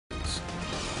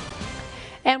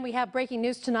And we have breaking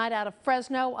news tonight out of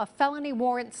Fresno. A felony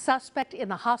warrant suspect in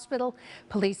the hospital.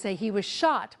 Police say he was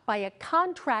shot by a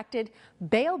contracted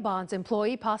bail bonds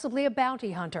employee, possibly a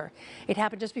bounty hunter. It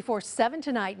happened just before 7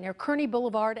 tonight near Kearney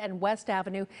Boulevard and West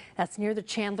Avenue. That's near the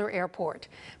Chandler Airport.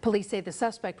 Police say the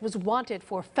suspect was wanted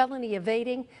for felony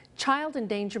evading, child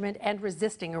endangerment, and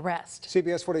resisting arrest.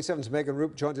 CBS 47's Megan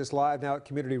Roop joins us live now at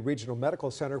Community Regional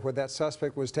Medical Center where that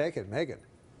suspect was taken. Megan.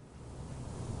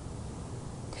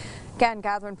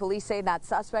 Catherine, police say that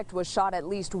suspect was shot at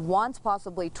least once,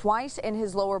 possibly twice in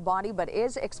his lower body, but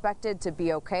is expected to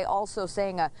be okay. Also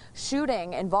saying a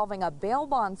shooting involving a bail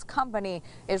bonds company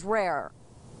is rare.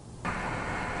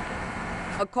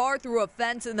 A car threw a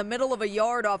fence in the middle of a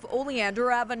yard off Oleander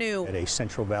Avenue. A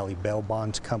Central Valley bail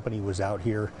bonds company was out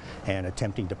here and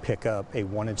attempting to pick up a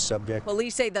wanted subject.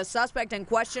 Police say the suspect in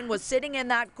question was sitting in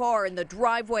that car in the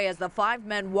driveway as the 5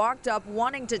 men walked up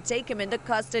wanting to take him into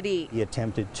custody. He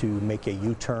attempted to make a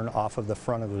U-turn off of the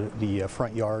front of the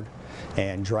front yard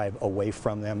and drive away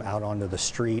from them out onto the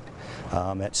street.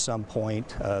 At some point,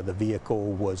 the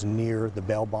vehicle was near the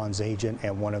bail bonds agent,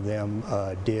 and one of them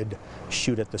did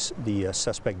shoot at the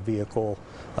suspect vehicle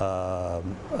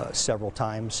several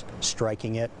times,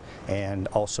 striking it and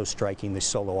also striking the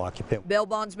solo occupant. Bail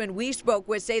bondsmen we spoke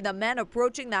with say the men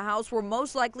approaching the house were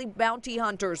most likely bounty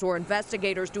hunters or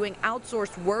investigators doing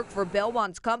outsourced work for bail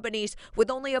bonds companies with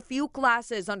only a few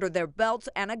classes under their belts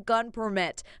and a gun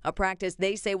permit, a practice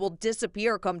they say will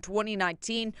disappear come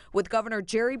 2019 with Governor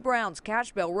Jerry Brown's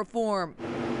cash bail reform.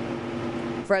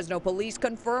 Fresno police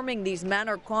confirming these men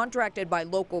are contracted by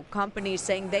local companies,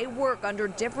 saying they work under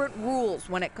different rules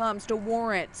when it comes to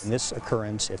warrants. In this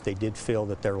occurrence, if they did feel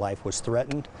that their life was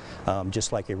threatened,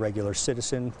 just like a regular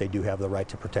citizen, they do have the right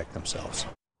to protect themselves.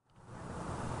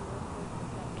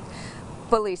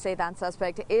 Police say that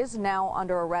suspect is now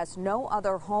under arrest. No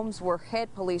other homes were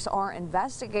hit. Police are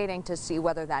investigating to see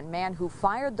whether that man who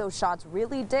fired those shots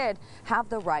really did have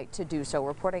the right to do so.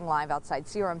 Reporting live outside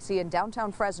CRMC in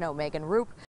downtown Fresno, Megan Roop.